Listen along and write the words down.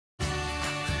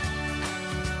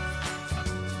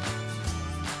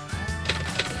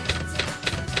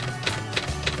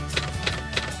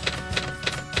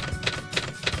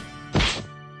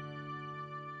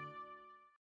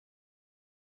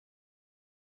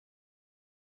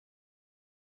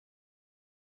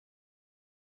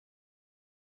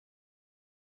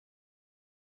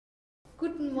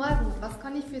Guten Morgen, was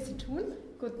kann ich für Sie tun?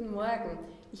 Guten Morgen,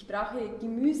 ich brauche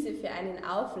Gemüse für einen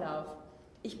Auflauf.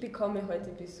 Ich bekomme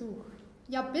heute Besuch.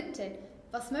 Ja bitte,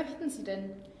 was möchten Sie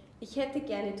denn? Ich hätte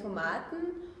gerne Tomaten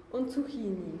und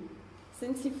Zucchini.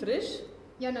 Sind sie frisch?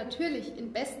 Ja natürlich,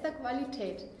 in bester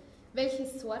Qualität. Welche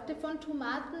Sorte von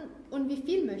Tomaten und wie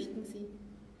viel möchten Sie?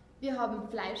 Wir haben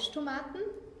Fleischtomaten,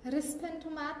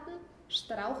 Rispentomaten,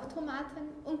 Strauchtomaten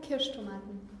und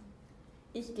Kirschtomaten.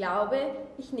 Ich glaube,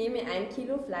 ich nehme 1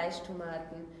 Kilo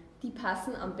Fleischtomaten. Die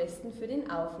passen am besten für den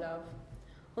Auflauf.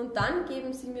 Und dann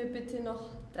geben Sie mir bitte noch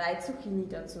 3 Zucchini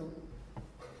dazu.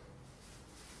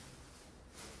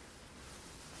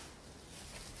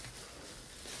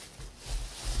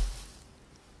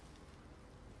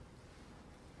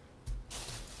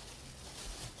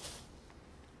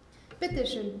 Bitte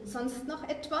schön, sonst noch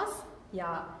etwas?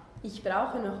 Ja, ich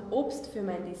brauche noch Obst für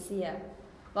mein Dessert.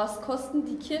 Was kosten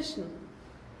die Kirschen?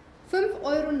 5,90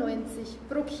 €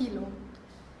 pro Kilo.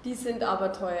 Die sind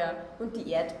aber teuer. Und die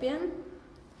Erdbeeren?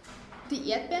 Die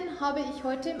Erdbeeren habe ich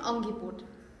heute im Angebot.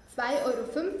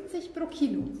 2,50 € pro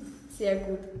Kilo. Sehr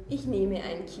gut, ich nehme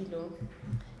 1 Kilo.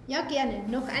 Ja, gerne.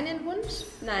 Noch einen Wunsch?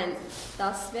 Nein,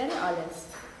 das wäre alles.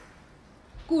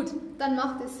 Gut, dann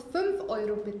macht es 5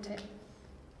 € bitte.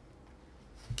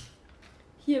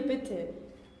 Hier bitte.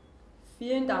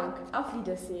 Vielen Dank. Auf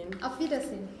Wiedersehen. Auf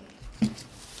Wiedersehen.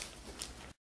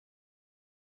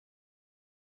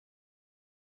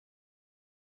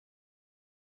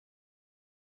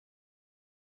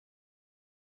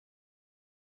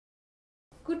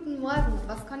 Guten Morgen,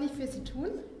 was kann ich für Sie tun?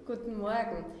 Guten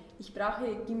Morgen, ich brauche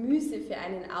Gemüse für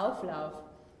einen Auflauf.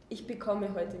 Ich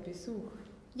bekomme heute Besuch.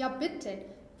 Ja bitte,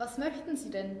 was möchten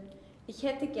Sie denn? Ich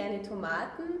hätte gerne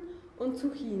Tomaten und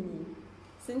Zucchini.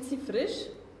 Sind sie frisch?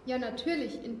 Ja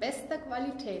natürlich, in bester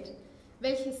Qualität.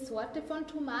 Welche Sorte von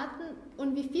Tomaten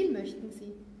und wie viel möchten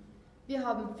Sie? Wir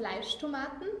haben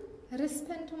Fleischtomaten,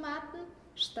 Rispentomaten,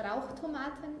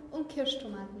 Strauchtomaten und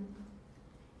Kirschtomaten.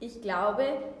 Ich glaube,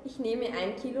 ich nehme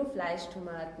 1 Kilo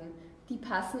Fleischtomaten. Die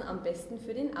passen am besten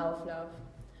für den Auflauf.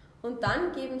 Und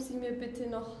dann geben Sie mir bitte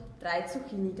noch 3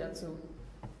 Zucchini dazu.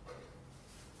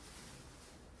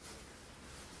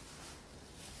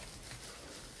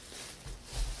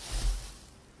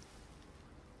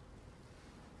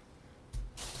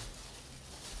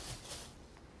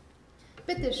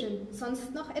 Bitte schön,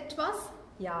 sonst noch etwas?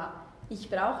 Ja, ich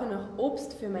brauche noch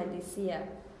Obst für mein Dessert.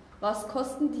 Was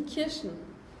kosten die Kirschen?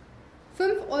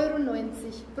 5,90 €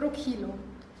 pro Kilo.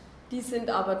 Die sind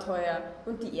aber teuer.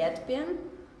 Und die Erdbeeren?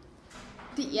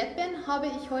 Die Erdbeeren habe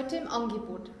ich heute im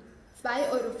Angebot.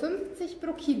 2,50 €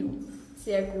 pro Kilo.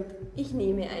 Sehr gut, ich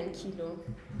nehme 1 Kilo.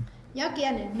 Ja,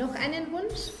 gerne. Noch einen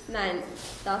Wunsch? Nein,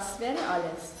 das wäre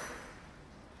alles.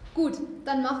 Gut,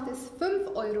 dann macht es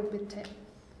 5 € bitte.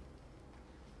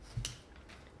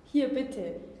 Hier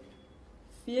bitte.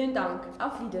 Vielen Dank.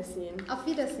 Auf Wiedersehen. Auf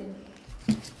Wiedersehen.